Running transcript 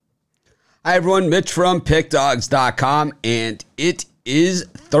Hi, everyone. Mitch from PickDogs.com, and it is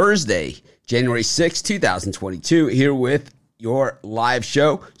Thursday, January 6, 2022, here with your live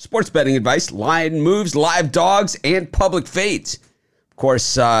show, sports betting advice, line moves, live dogs, and public fades. Of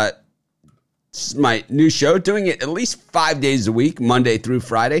course, this is my new show, doing it at least 5 days a week, Monday through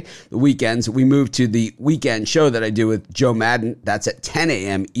Friday. The weekends, we move to the weekend show that I do with Joe Madden. That's at 10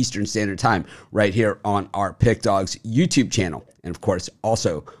 a.m. Eastern Standard Time, right here on our Pick Dogs YouTube channel. And, of course,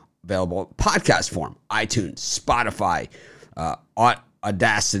 also available podcast form, iTunes, Spotify,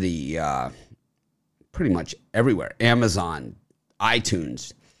 Audacity, pretty much everywhere. Amazon,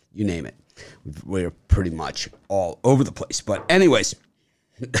 iTunes, you name it. We're pretty much all over the place. But anyways,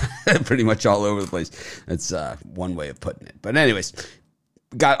 pretty much all over the place. That's one way of putting it. But anyways,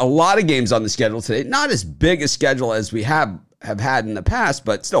 got a lot of games on the schedule today. Not as big a schedule as we have had in the past,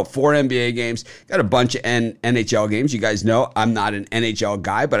 but still 4 NBA games. Got a bunch of NHL games. You guys know I'm not an NHL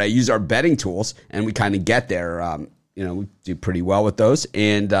guy, but I use our betting tools, and we kind of get there. We do pretty well with those,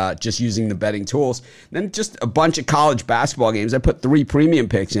 and just using the betting tools. And then just a bunch of college basketball games. I put 3 premium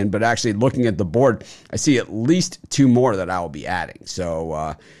picks in, but actually looking at the board, I see at least 2 more that I will be adding.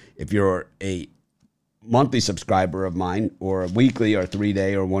 So if you're a monthly subscriber of mine, or a weekly or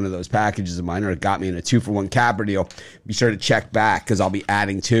 3-day, or one of those packages of mine, or it got me in a 2-for-1 capper deal, be sure to check back, because I'll be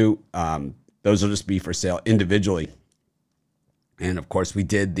adding 2. Those will just be for sale individually. And of course, we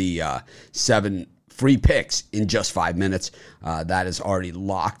did the 7 free picks in just 5 minutes. That is already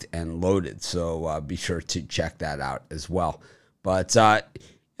locked and loaded, so be sure to check that out as well. But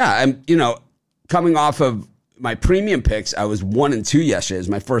I'm coming off of my premium picks. I was 1-2 yesterday. It was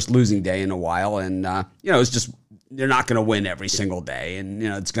my first losing day in a while, and it's just, you're not going to win every single day, and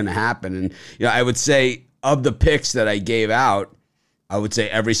it's going to happen. And I would say, of the picks that I gave out, I would say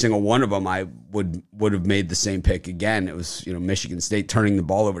every single one of them I would have made the same pick again. It was Michigan State turning the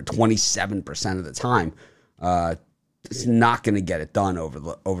ball over 27% of the time. It's not going to get it done over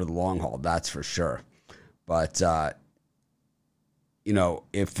the long haul, that's for sure. But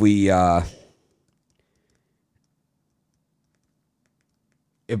if we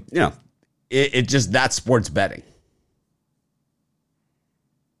it just, that's sports betting.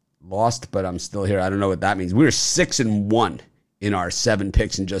 Lost, but I'm still here. I don't know what that means. We were 6-1 in our 7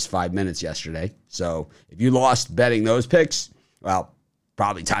 picks in just 5 minutes yesterday. So if you lost betting those picks, well,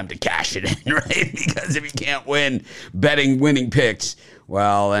 probably time to cash it in, right? Because if you can't win betting winning picks,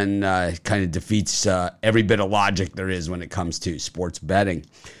 well, then it kind of defeats every bit of logic there is when it comes to sports betting.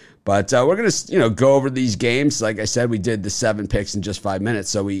 But we're going to, go over these games. Like I said, we did the 7 picks in just 5 minutes,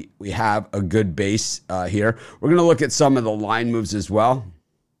 so we have a good base here. We're going to look at some of the line moves as well.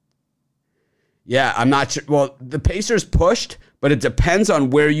 Yeah, I'm not sure. Well, the Pacers pushed, but it depends on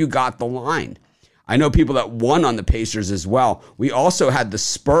where you got the line. I know people that won on the Pacers as well. We also had the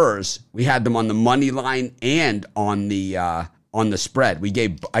Spurs. We had them on the money line and on the spread.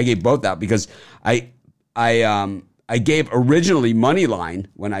 I gave both out because I gave originally money line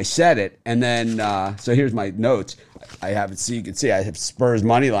when I said it, and then so here's my notes. I have it so you can see I have Spurs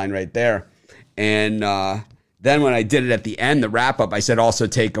money line right there, and then when I did it at the end, the wrap up, I said also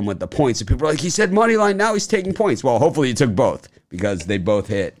take them with the points. And people were like, he said money line, now he's taking points. Well, hopefully he took both because they both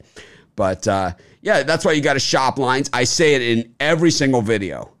hit. But that's why you got to shop lines. I say it in every single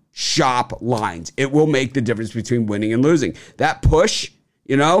video. Shop lines. It will make the difference between winning and losing. That push,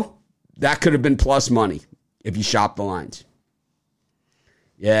 that could have been plus money if you shop the lines.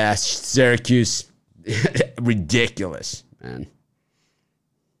 Yeah, Syracuse, ridiculous, man.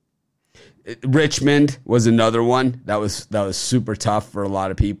 Richmond was another one that was super tough for a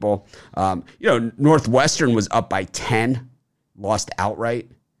lot of people. Northwestern was up by 10, lost outright.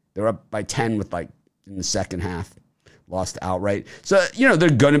 They were up by 10 with in the second half, lost outright. So there are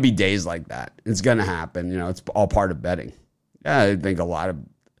going to be days like that. It's going to happen. It's all part of betting. Yeah,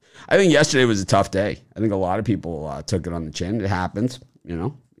 I think yesterday was a tough day. I think a lot of people took it on the chin. It happens.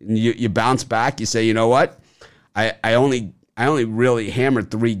 You bounce back. You say, you know what? I only really hammered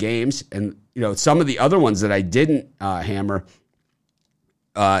 3 games, and some of the other ones that I didn't hammer,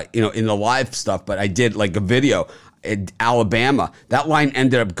 in the live stuff, but I did like a video in Alabama. That line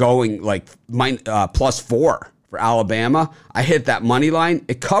ended up going +4 for Alabama. I hit that money line.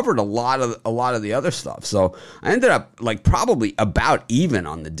 It covered a lot of the other stuff, so I ended up probably about even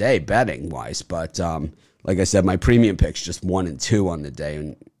on the day betting wise. But like I said, my premium picks just 1-2 on the day,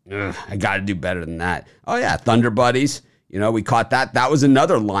 and I got to do better than that. Oh yeah, Thunder Buddies. We caught that. That was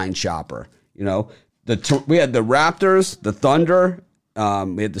another line shopper. We had the Raptors, the Thunder.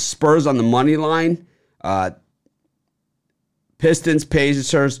 We had the Spurs on the money line. Pistons,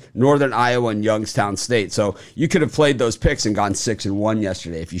 Pacers, Northern Iowa, and Youngstown State. So you could have played those picks and gone 6-1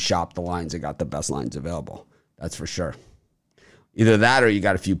 yesterday if you shopped the lines and got the best lines available. That's for sure. Either that or you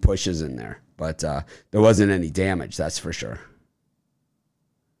got a few pushes in there. But there wasn't any damage, that's for sure.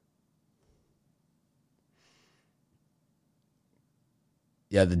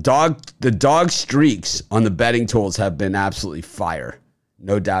 Yeah, the dog streaks on the betting tools have been absolutely fire.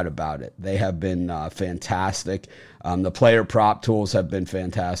 No doubt about it. They have been fantastic. The player prop tools have been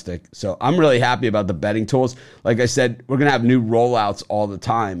fantastic. So I'm really happy about the betting tools. Like I said, we're going to have new rollouts all the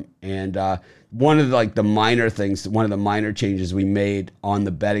time. And one of the minor things, one of the minor changes we made on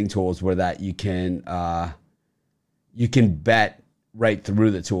the betting tools were that you can bet right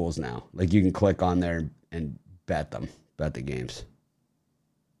through the tools now. Like you can click on there and bet the games.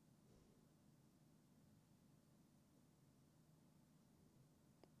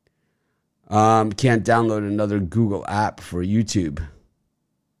 Can't download another Google app for YouTube.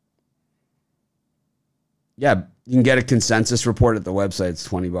 Yeah, you can get a consensus report at the website. It's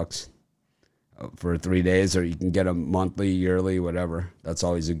 $20 for 3 days, or you can get a monthly, yearly, whatever. That's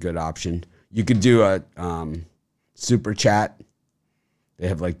always a good option. You could do a super chat. They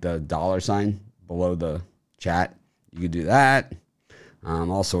have like the $sign below the chat. You could do that.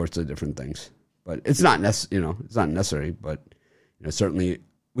 All sorts of different things. But it's not it's not necessary. But certainly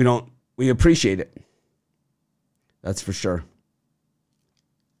we appreciate it. That's for sure.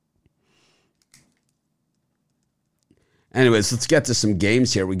 Anyways, let's get to some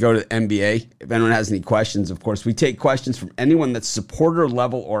games here. We go to the NBA. If anyone has any questions, of course, we take questions from anyone that's supporter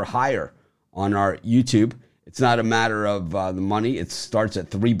level or higher on our YouTube. It's not a matter of the money. It starts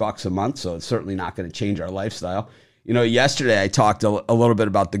at $3 a month, so it's certainly not going to change our lifestyle. Yesterday I talked a little bit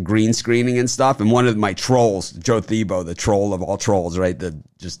about the green screening and stuff, and one of my trolls, Joe Thebo, the troll of all trolls, right, the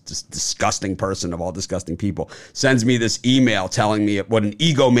just disgusting person of all disgusting people, sends me this email telling me what an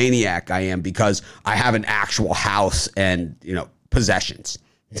egomaniac I am because I have an actual house and, possessions.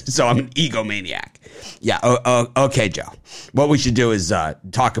 So I'm an egomaniac. Yeah, okay, Joe. What we should do is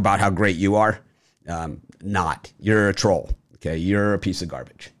talk about how great you are. Not. You're a troll, okay? You're a piece of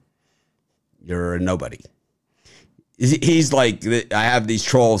garbage. You're a nobody. He's like, I have these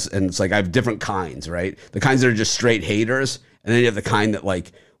trolls, and it's like I have different kinds, right? The kinds that are just straight haters, and then you have the kind that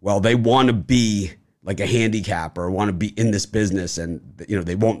they want to be like a handicapper or want to be in this business, and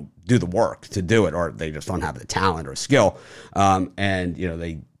they won't do the work to do it, or they just don't have the talent or skill, and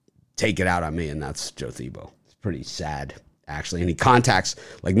they take it out on me, and that's Joe Thebo. It's pretty sad, actually, and he contacts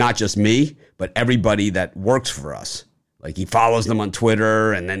not just me, but everybody that works for us. Like he follows them on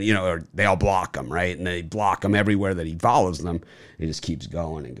Twitter, and then, or they all block him, right? And they block him everywhere that he follows them. He just keeps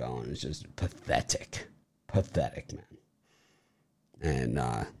going and going. It's just pathetic. Pathetic, man.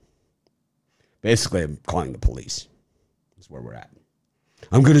 And basically, I'm calling the police. That's where we're at.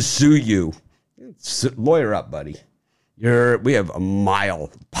 I'm going to sue you. Lawyer up, buddy. We have a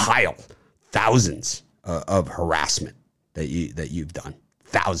pile, thousands of harassment that you've done.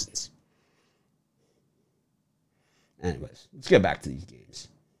 Thousands. Anyways, let's get back to these games.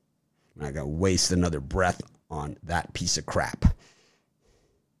 I'm not going to waste another breath on that piece of crap.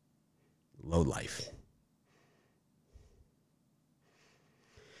 Low life.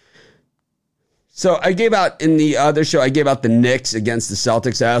 So I gave out in the other show, I gave out the Knicks against the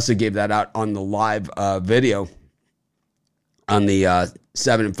Celtics. I also gave that out on the live video on the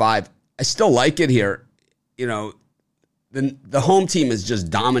 7-5. I still like it here. The home team has just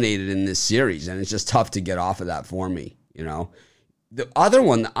dominated in this series, and it's just tough to get off of that for me, The other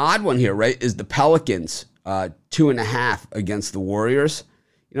one, the odd one here, right, is the Pelicans, 2.5 against the Warriors.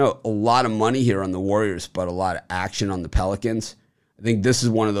 A lot of money here on the Warriors, but a lot of action on the Pelicans. I think this is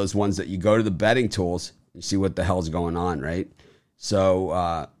one of those ones that you go to the betting tools, you see what the hell's going on, right?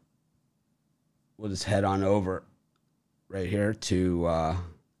 So we'll just head on over right here to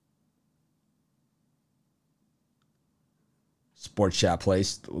Sports Chat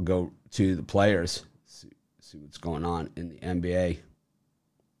Place. We'll go to the players, see what's going on in the NBA.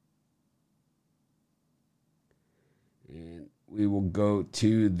 And we will go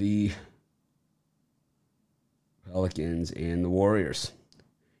to the Pelicans and the Warriors.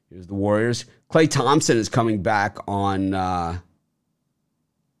 Here's the Warriors. Klay Thompson is coming back on.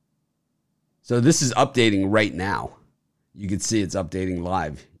 So this is updating right now. You can see it's updating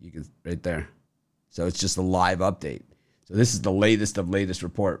live. You can right there. So it's just a live update. So this is the latest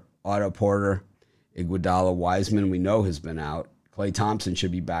report. Otto Porter, Iguodala, Wiseman, we know has been out. Klay Thompson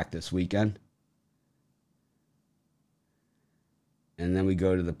should be back this weekend. And then we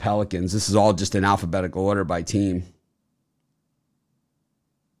go to the Pelicans. This is all just in alphabetical order by team.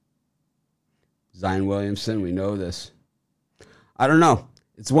 Zion Williamson, we know this. I don't know.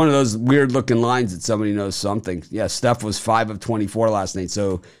 It's one of those weird looking lines that somebody knows something. Yeah, Steph was 5 of 24 last night,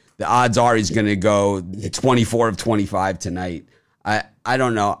 so the odds are he's going to go 24 of 25 tonight. I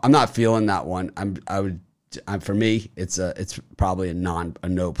don't know. I'm not feeling that one. For me, it's probably a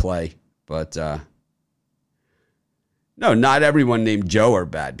no play. But no, not everyone named Joe are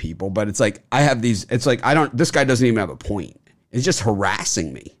bad people. But it's like I have these. It's like this guy doesn't even have a point. It's just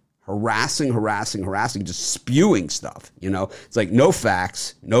harassing me. Harassing, just spewing stuff, It's like no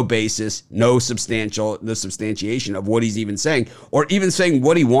facts, no basis, no substantiation of what he's even saying, or even saying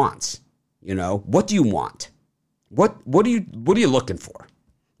what he wants, What do you want? What are you looking for?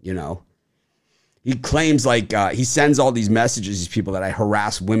 He claims he sends all these messages, these people that I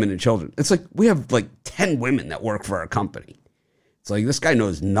harass women and children. It's like we have 10 women that work for our company. It's like this guy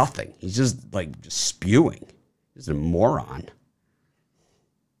knows nothing. He's just spewing. He's a moron.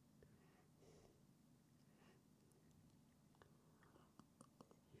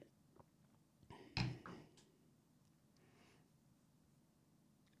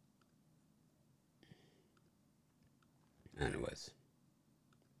 Anyways.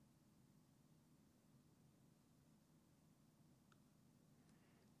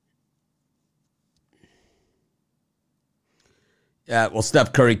 Yeah, well,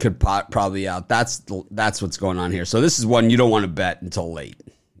 Steph Curry could probably out. That's what's going on here. So this is one you don't want to bet until late,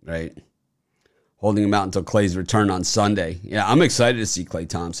 right? Holding him out until Clay's return on Sunday. Yeah, I'm excited to see Klay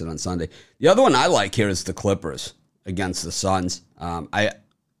Thompson on Sunday. The other one I like here is the Clippers against the Suns. I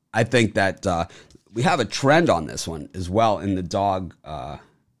think that we have a trend on this one as well in the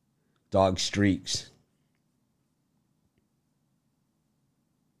dog streaks.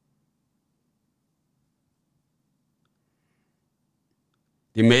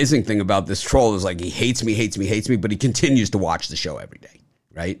 The amazing thing about this troll is he hates me, but he continues to watch the show every day,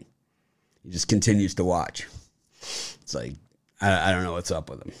 right? He just continues to watch. It's like, I don't know what's up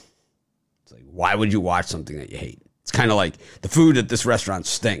with him. It's like, why would you watch something that you hate? It's kind of like the food at this restaurant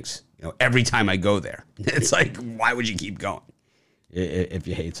stinks. Every time I go there, it's like, why would you keep going if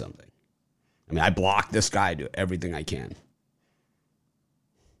you hate something? I mean, I block this guy, do everything I can.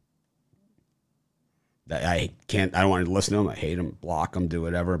 I don't want to listen to him. I hate him, block him, do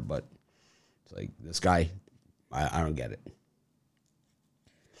whatever. But it's like this guy, I don't get it.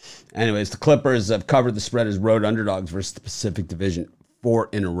 Anyways, the Clippers have covered the spread as road underdogs versus the Pacific Division 4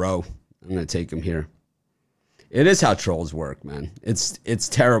 in a row. I'm going to take them here. It is how trolls work, man. It's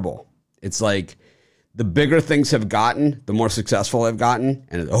terrible. It's like the bigger things have gotten, the more successful I've gotten.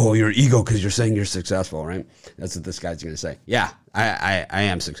 And, your ego because you're saying you're successful, right? That's what this guy's going to say. Yeah, I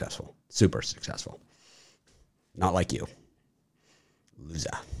am successful. Super successful. Not like you. Loser.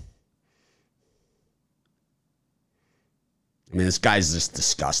 I mean, this guy's just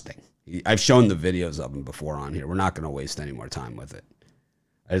disgusting. I've shown the videos of him before on here. We're not going to waste any more time with it.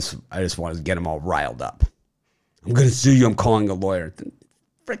 I just want to get him all riled up. I'm going to sue you. I'm calling a lawyer.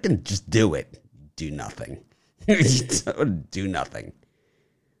 Freaking just do it. Do nothing. Do nothing.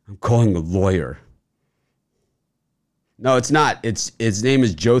 I'm calling a lawyer. No, it's not. His name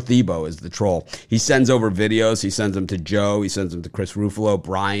is Joe Thebo is the troll. He sends over videos. He sends them to Joe. He sends them to Chris Ruffalo,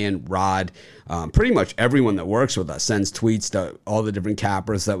 Brian, Rod. Pretty much everyone that works with us sends tweets to all the different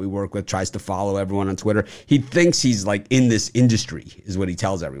cappers that we work with, tries to follow everyone on Twitter. He thinks he's in this industry is what he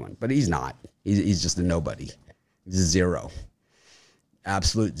tells everyone. But he's not. He's just a nobody. He's a zero.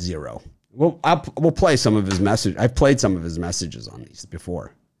 Absolute zero. We'll play some of his messages. I've played some of his messages on these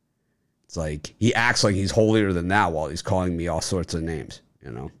before. It's like he acts like he's holier than thou while he's calling me all sorts of names,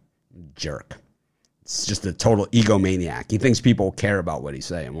 jerk. It's just a total egomaniac. He thinks people care about what he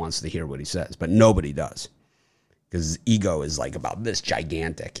says and wants to hear what he says, but nobody does because his ego is about this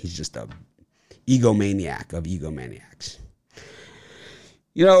gigantic. He's just a egomaniac of egomaniacs.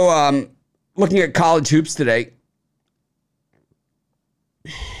 Looking at college hoops today,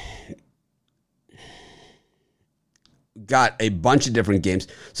 got a bunch of different games.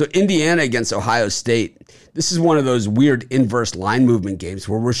 So Indiana against Ohio State. This is one of those weird inverse line movement games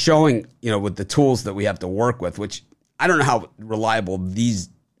where we're showing, with the tools that we have to work with, which I don't know how reliable these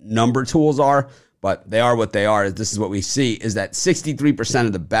number tools are, but they are what they are. This is what we see is that 63%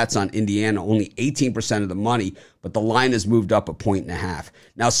 of the bets on Indiana, only 18% of the money, but the line has moved up 1.5 points.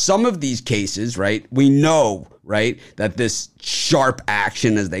 Now, some of these cases, right, we know, right, that this sharp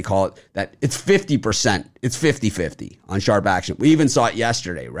action, as they call it, that it's 50%. It's 50-50 on sharp action. We even saw it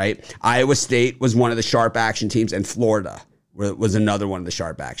yesterday, right? Iowa State was one of the sharp action teams, and Florida was another one of the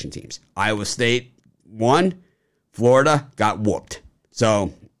sharp action teams. Iowa State won. Florida got whooped.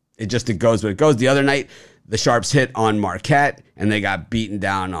 So it goes what it goes. The other night, the Sharps hit on Marquette, and they got beaten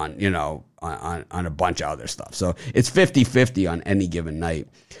down on, on a bunch of other stuff. So it's 50-50 on any given night.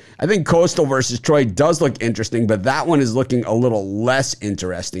 I think Coastal versus Troy does look interesting, but that one is looking a little less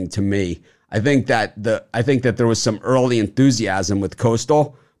interesting to me. I think that there was some early enthusiasm with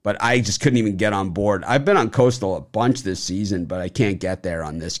Coastal, but I just couldn't even get on board. I've been on Coastal a bunch this season, but I can't get there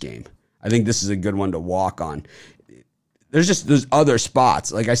on this game. I think this is a good one to walk on. There's other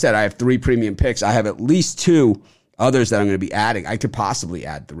spots. Like I said, I have 3 premium picks. I have at least 2 others that I'm going to be adding. I could possibly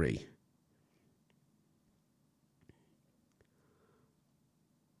add 3.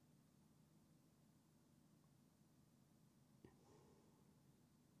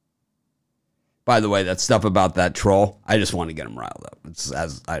 By the way, that stuff about that troll, I just want to get him riled up.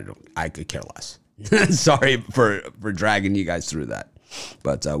 I could care less. Sorry for dragging you guys through that,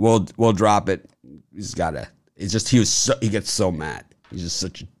 but we'll drop it. He's got to. It's just he gets so mad. He's just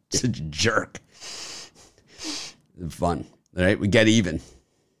such a jerk. Fun, all right? We get even.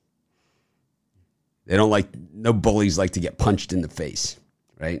 They don't like, no bullies like to get punched in the face,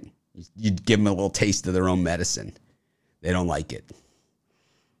 right? You give them a little taste of their own medicine. They don't like it.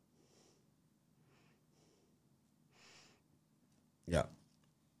 Yeah.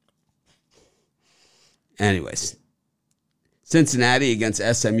 Anyways, Cincinnati against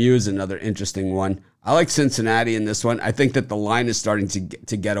SMU is another interesting one. I like Cincinnati in this one. I think that the line is starting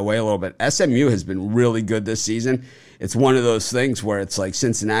to get away a little bit. SMU has been really good this season. It's one of those things where it's like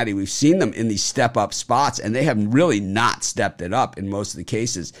Cincinnati, we've seen them in these step-up spots, and they have really not stepped it up in most of the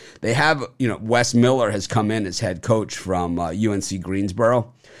cases. They have, Wes Miller has come in as head coach from UNC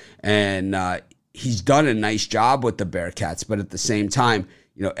Greensboro, and he's done a nice job with the Bearcats, but at the same time,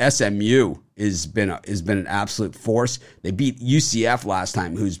 SMU has been an absolute force. They beat UCF last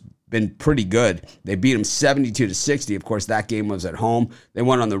time, who's been pretty good. They beat them 72-60. Of course, that game was at home. They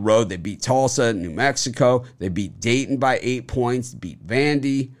went on the road. They beat Tulsa, New Mexico. They beat Dayton by 8 points, beat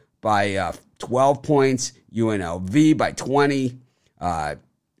Vandy by 12 points, UNLV by 20.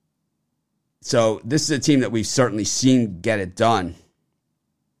 So this is a team that we've certainly seen get it done.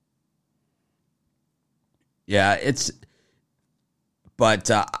 Yeah,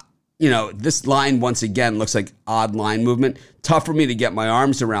 this line, once again, looks like odd line movement. Tough for me to get my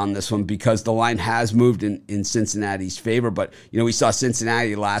arms around this one because the line has moved in Cincinnati's favor. But, we saw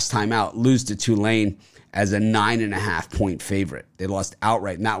Cincinnati last time out lose to Tulane as a 9.5 point favorite. They lost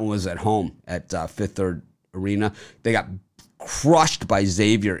outright, and that one was at home at Fifth Third Arena. They got crushed by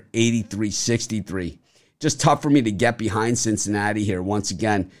Xavier, 83-63. Just tough for me to get behind Cincinnati here. Once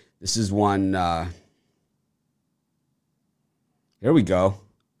again, this is one. Here we go.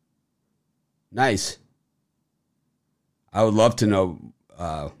 Nice. I would love to know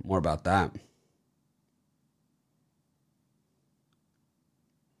more about that.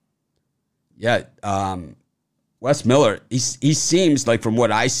 Yeah, Wes Miller, he seems like, from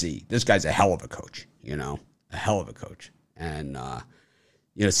what I see, this guy's a hell of a coach, a hell of a coach. And,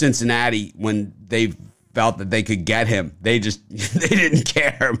 Cincinnati, when they felt that they could get him, they didn't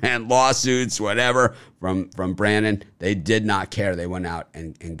care, man. Lawsuits, whatever, from Brandon. They did not care. They went out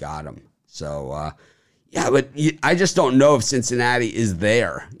and got him. So, but I just don't know if Cincinnati is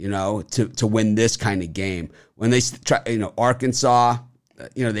there, to win this kind of game. When they try, Arkansas,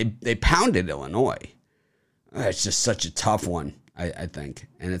 they pounded Illinois. It's just such a tough one, I think.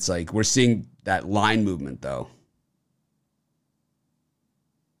 And it's like we're seeing that line movement, though.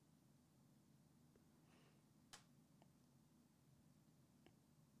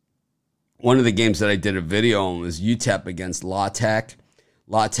 One of the games that I did a video on was UTEP against La Tech.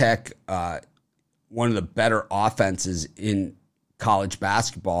 La Tech, one of the better offenses in college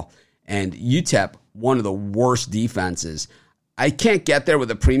basketball, and UTEP, one of the worst defenses. I can't get there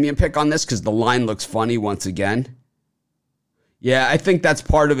with a premium pick on this because the line looks funny once again. Yeah, I think that's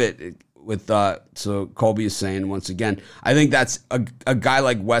part of it. With so Colby is saying once again, I think that's a guy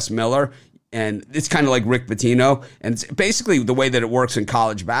like Wes Miller. And it's kind of like Rick Pitino. And it's basically the way that it works in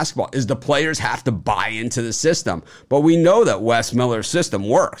college basketball is the players have to buy into the system. But we know that Wes Miller's system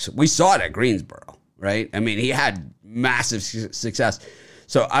works. We saw it at Greensboro, right? I mean, he had massive success.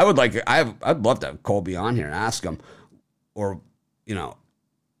 So I'd love to have Colby on here and ask him, or,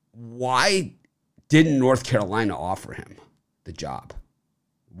 why didn't North Carolina offer him the job?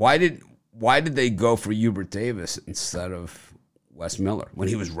 Why did they go for Hubert Davis instead of Wes Miller when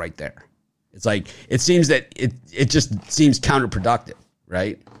he was right there? It's like, it seems that it just seems counterproductive,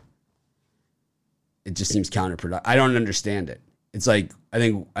 right? It just seems counterproductive. I don't understand it. It's like, I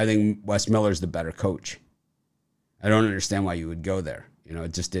think Wes Miller's the better coach. I don't understand why you would go there.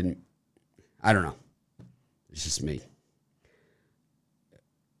 It just didn't, I don't know. It's just me.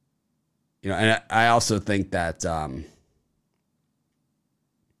 And I also think that,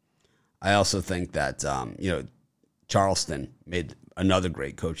 I also think that, Charleston made another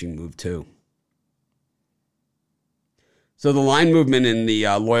great coaching move too. So the line movement in the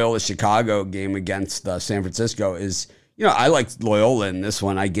Loyola Chicago game against San Francisco is, I liked Loyola in this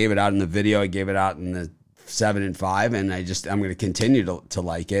one. I gave it out in the video. I gave it out in the 7 and 5, and I'm going to continue to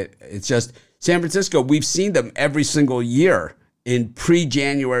like it. It's just San Francisco. We've seen them every single year in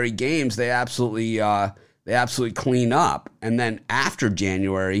pre-January games. They absolutely clean up, and then after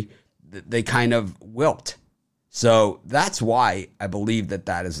January, they kind of wilt. So that's why I believe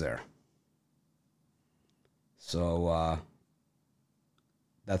that is there. So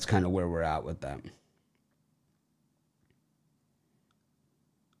that's kind of where we're at with them.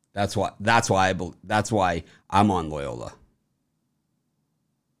 That's why I'm on Loyola.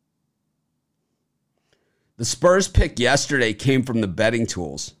 The Spurs pick yesterday came from the betting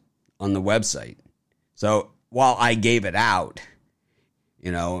tools on the website. So while I gave it out,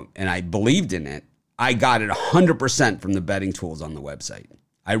 and I believed in it, I got it 100% from the betting tools on the website.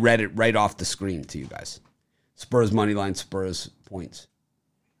 I read it right off the screen to you guys. Spurs money line, Spurs points.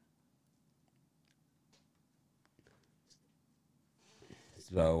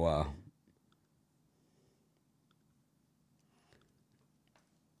 So,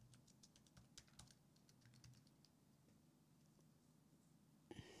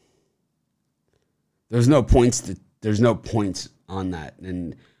 there's no points on that.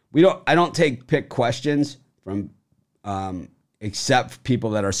 And I don't pick questions from, except people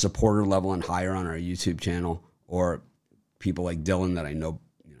that are supporter level and higher on our YouTube channel, or people like Dylan that I know,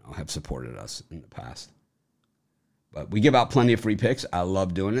 have supported us in the past. But we give out plenty of free picks. I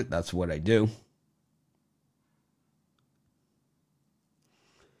love doing it. That's what I do.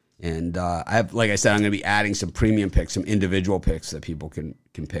 And like I said, I'm going to be adding some premium picks, some individual picks that people can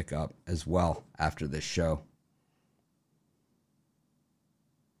pick up as well after this show.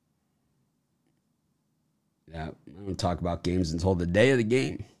 Yeah, I don't talk about games until the day of the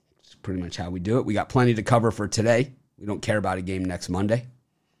game. It's pretty much how we do it. We got plenty to cover for today. We don't care about a game next Monday.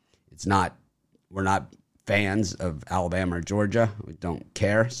 We're not fans of Alabama or Georgia. We don't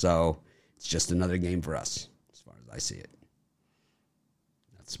care. So it's just another game for us, as far as I see it.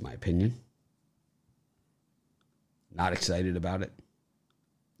 That's my opinion. Not excited about it.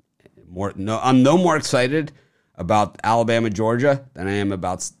 I'm no more excited about Alabama, Georgia than I am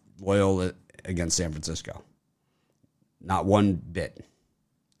about Loyola against San Francisco. Not one bit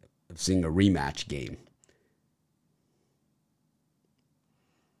of seeing a rematch game.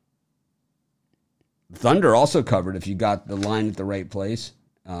 Thunder also covered if you got the line at the right place.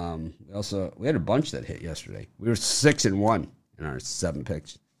 We had a bunch that hit yesterday. We were 6-1 in our 7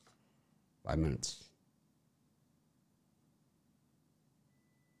 picks. 5 minutes.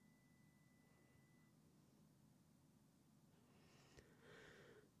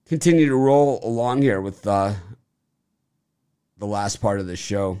 Continue to roll along here with the last part of the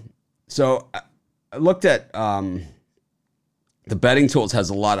show. So I looked at the betting tools has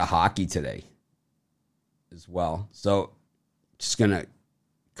a lot of hockey today as well. So just going to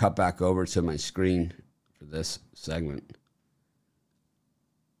cut back over to my screen for this segment.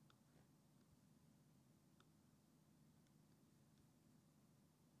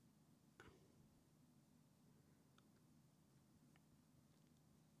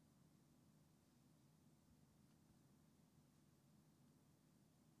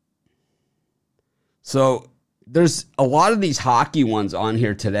 So there's a lot of these hockey ones on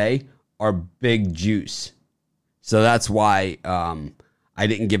here today are big juice. So that's why I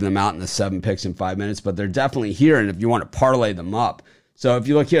didn't give them out in the 7 picks in 5 minutes, but they're definitely here. And if you want to parlay them up. So if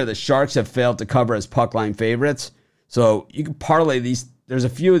you look here, the Sharks have failed to cover as puck line favorites. So you can parlay these. There's a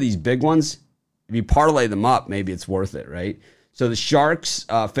few of these big ones. If you parlay them up, maybe it's worth it, right? So the Sharks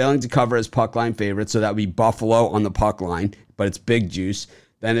failing to cover as puck line favorites. So that would be Buffalo on the puck line, but it's big juice.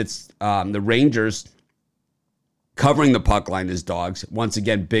 Then it's the Rangers covering the puck line as dogs. Once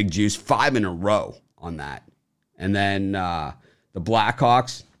again, big juice, 5 in a row on that. And then the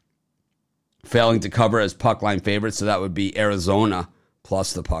Blackhawks failing to cover as puck line favorites. So that would be Arizona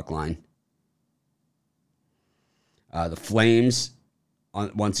plus the puck line. The Flames,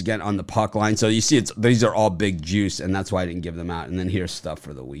 once again, on the puck line. So you see, these are all big juice, and that's why I didn't give them out. And then here's stuff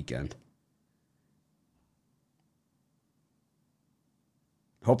for the weekend.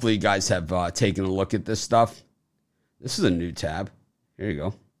 Hopefully you guys have taken a look at this stuff. This is a new tab. Here you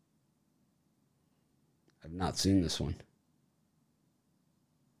go. I've not seen this one.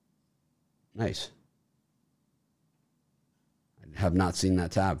 Nice. I have not seen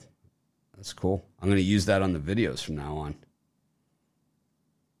that tab. That's cool. I'm going to use that on the videos from now on.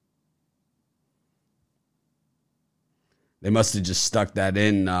 They must have just stuck that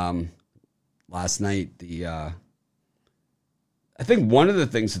in last night. I think one of the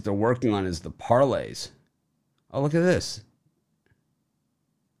things that they're working on is the parlays. Oh, look at this.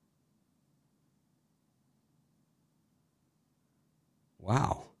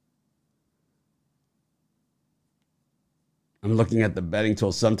 Wow. I'm looking at the betting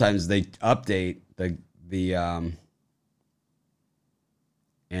tools. Sometimes they update the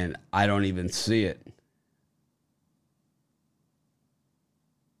and I don't even see it.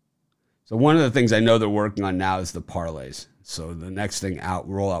 So one of the things I know they're working on now is the parlays. So the next thing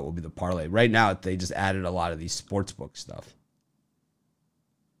rollout will be the parlay. Right now, they just added a lot of these sportsbook stuff.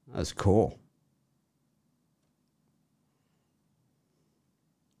 That's cool.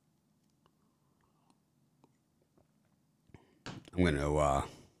 I'm going to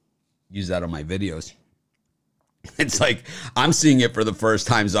use that on my videos. It's like I'm seeing it for the first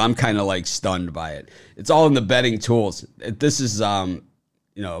time, so I'm kind of like stunned by it. It's all in the betting tools. This is a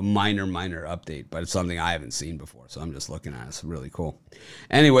minor update, but it's something I haven't seen before, so I'm just looking at it. It's really cool.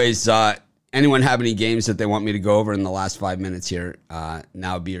 Anyways, anyone have any games that they want me to go over in the last 5 minutes here?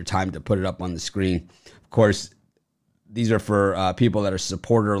 Now would be your time to put it up on the screen. Of course, these are for people that are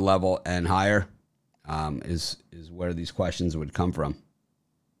supporter level and higher. Is where these questions would come from.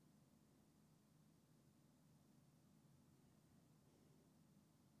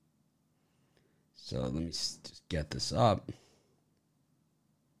 So let me just get this up.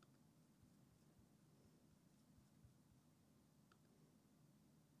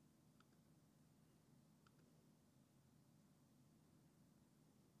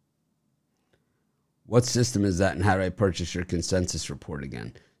 What system is that, and how do I purchase your consensus report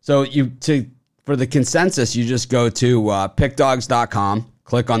again? So for the consensus, you just go to pickdogs.com,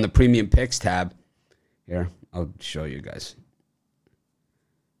 click on the premium picks tab. Here, I'll show you guys.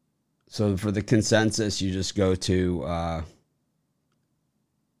 So for the consensus, you just go to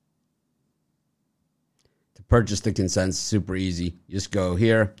purchase the consensus. Super easy. You just go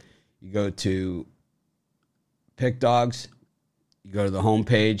here. You go to Pick Dogs. You go to the home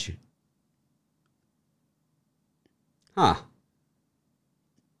page.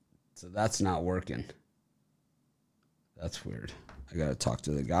 So that's not working. That's weird. I got to talk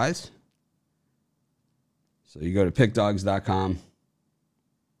to the guys. So you go to pickdogs.com.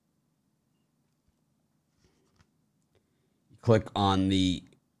 You click on the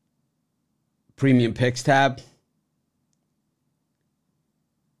premium picks tab.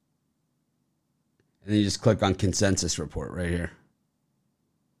 And then you just click on consensus report right here.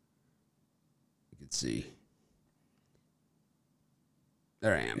 You can see.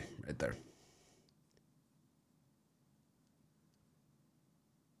 There I am, right there.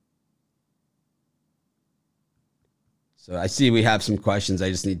 So I see we have some questions I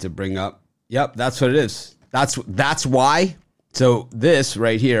just need to bring up. Yep, that's what it is. That's why. So this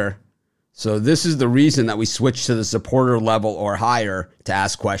right here. So this is the reason that we switch to the supporter level or higher to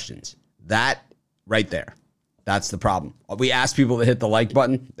ask questions. That right there. That's the problem. We ask people to hit the like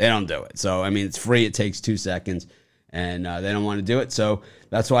button. They don't do it. So, I mean, it's free. It takes 2 seconds. And they don't want to do it. So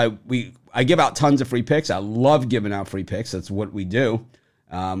that's why I give out tons of free picks. I love giving out free picks. That's what we do,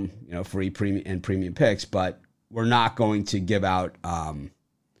 free premium picks. But we're not going to give out,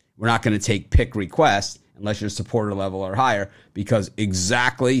 we're not going to take pick requests unless you're supporter level or higher, because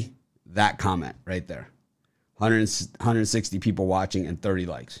exactly that comment right there. 160 people watching and 30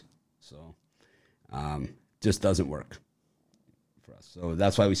 likes. So just doesn't work for us. So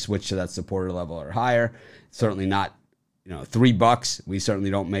that's why we switch to that supporter level or higher. Certainly not, $3. We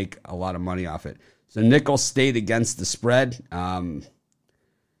certainly don't make a lot of money off it. So Nicholls State against the spread.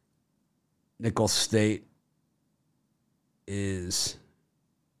 Nicholls State is,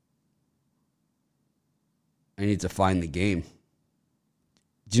 I need to find the game.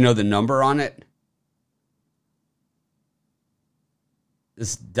 Do you know the number on it?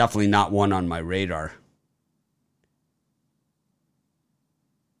 This is definitely not one on my radar.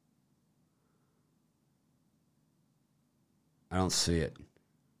 I don't see it.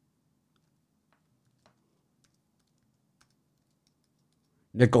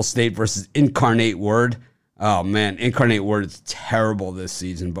 Nicholls State versus Incarnate Word. Oh, man, Incarnate Word is terrible this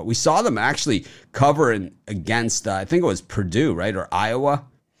season. But we saw them actually covering against, I think it was Purdue, right, or Iowa.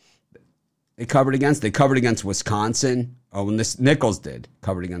 They covered against Wisconsin. Oh, when this Nicholls did,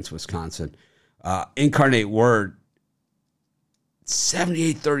 covered against Wisconsin. Incarnate Word,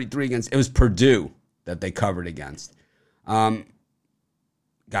 78-33 against, it was Purdue that they covered against. Got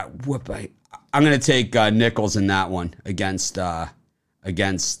whooped by, I'm going to take Nicholls in that one against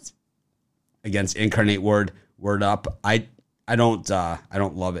Incarnate Word up. I don't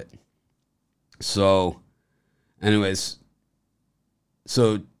love it. So anyways,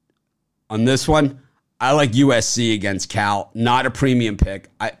 so on this one, I like USC against Cal. Not a premium pick.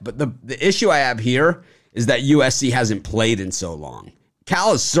 But the issue I have here is that USC hasn't played in so long.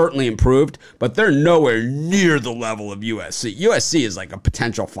 Cal has certainly improved, but they're nowhere near the level of USC. USC is like a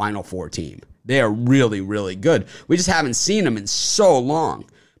potential Final Four team. They are really, really good. We just haven't seen them in so long.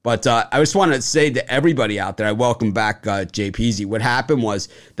 But I just wanted to say to everybody out there, I welcome back Jay Peasy. What happened was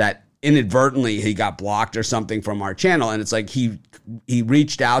that inadvertently he got blocked or something from our channel, and it's like he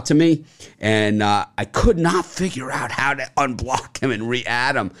reached out to me, and I could not figure out how to unblock him and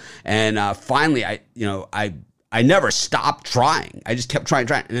re-add him. And finally, I never stopped trying. I just kept trying.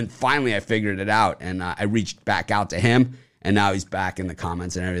 And then finally I figured it out, and I reached back out to him, and now he's back in the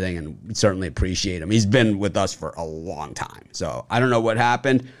comments and everything, and we certainly appreciate him. He's been with us for a long time. So I don't know what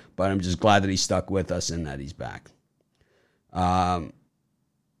happened, but I'm just glad that he stuck with us and that he's back. If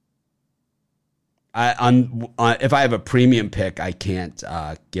I have a premium pick, I can't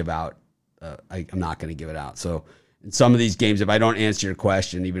give out. I'm not going to give it out. So in some of these games, if I don't answer your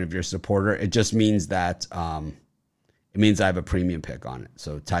question, even if you're a supporter, it just means that it means I have a premium pick on it.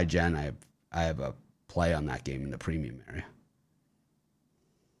 So Ty Gen, I have a play on that game in the premium area.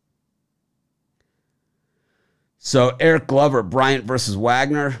 So Eric Glover, Bryant versus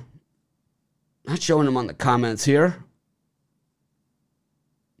Wagner. Not showing him on the comments here.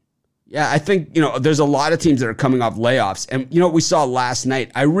 Yeah, I think, there's a lot of teams that are coming off layoffs. And, what we saw last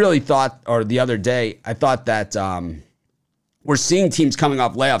night, I really thought, or the other day, I thought that we're seeing teams coming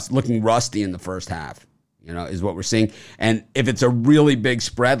off layoffs looking rusty in the first half, is what we're seeing. And if it's a really big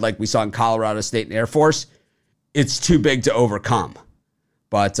spread like we saw in Colorado State and Air Force, it's too big to overcome.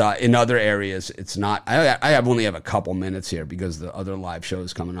 But in other areas, it's not. I only have a couple minutes here because the other live show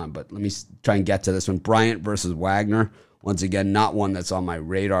is coming on. But let me try and get to this one. Bryant versus Wagner. Once again, not one that's on my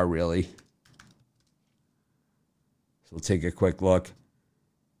radar, really. So we'll take a quick look.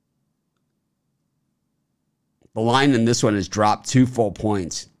 The line in this one has dropped 2 full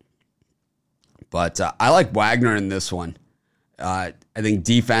points. But I like Wagner in this one. I think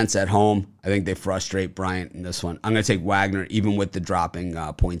defense at home, I think they frustrate Bryant in this one. I'm going to take Wagner even with the dropping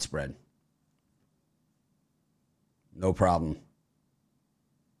point spread. No problem.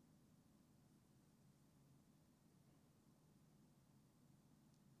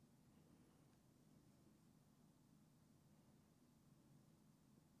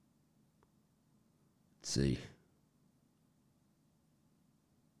 Let's see.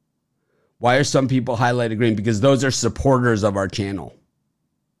 Why are some people highlighted green? Because those are supporters of our channel.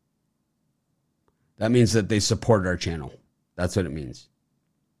 That means that they support our channel. That's what it means.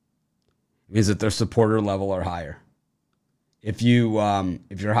 It means that their supporter level are higher. If you're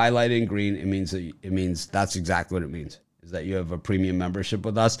highlighted in green, it means that's exactly what it means. Is that you have a premium membership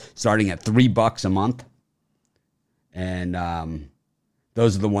with us starting at $3 a month. And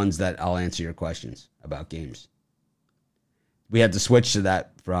those are the ones that I'll answer your questions about games. We had to switch to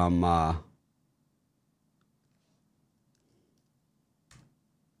that from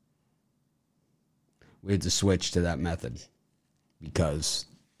we had to switch to that method because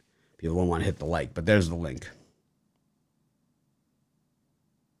people don't want to hit the like. But there's the link.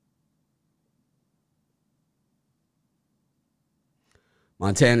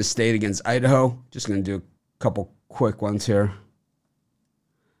 Montana State against Idaho. Just going to do a couple quick ones here.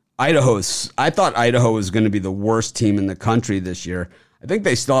 I thought Idaho was going to be the worst team in the country this year. I think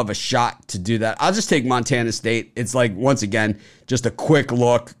they still have a shot to do that. I'll just take Montana State. It's like, once again, just a quick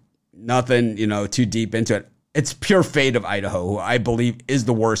look. Nothing, too deep into it. It's pure fate of Idaho, who I believe is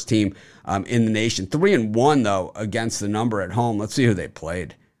the worst team in the nation. 3-1, though, against the number at home. Let's see who they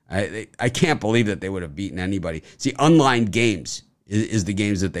played. I can't believe that they would have beaten anybody. See, unlined games is the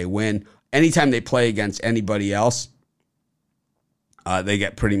games that they win. Anytime they play against anybody else, they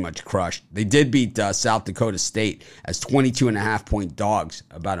get pretty much crushed. They did beat South Dakota State as 22.5-point dogs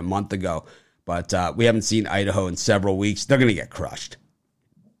about a month ago, but we haven't seen Idaho in several weeks. They're going to get crushed.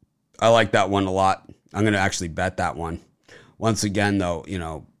 I like that one a lot. I'm going to actually bet that one. Once again, though,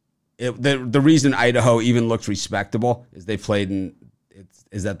 the reason Idaho even looks respectable is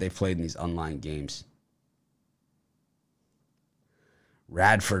that they played in these online games.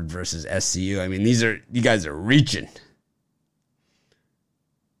 Radford versus SCU. I mean, you guys are reaching.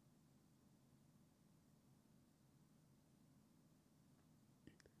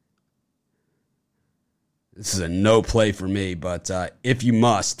 This is a no play for me, but if you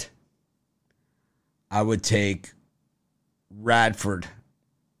must, I would take Radford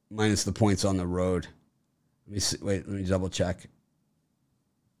minus the points on the road. Let me see. Wait, let me double check.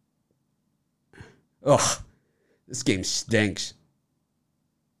 Ugh, this game stinks.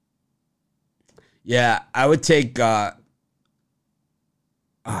 Yeah, I would take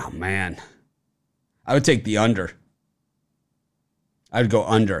Oh, man. I would take the under. I would go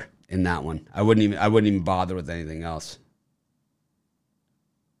under in that one. I wouldn't even bother with anything else.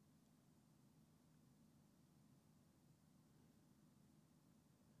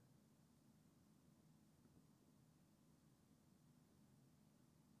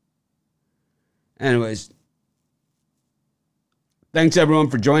 Anyways, thanks everyone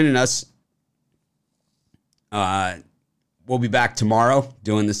for joining us. We'll be back tomorrow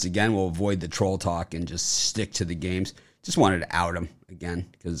doing this again. We'll avoid the troll talk and just stick to the games. Just wanted to out them again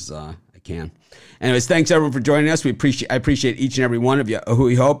because I can. Anyways, thanks everyone for joining us. I appreciate each and every one of you. Who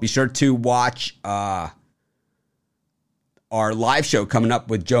we hope. Be sure to watch our live show coming up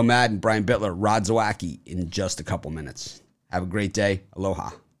with Joe Madden, Brian Bitler, Rod Zawacki in just a couple minutes. Have a great day.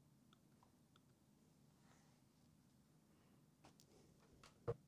 Aloha.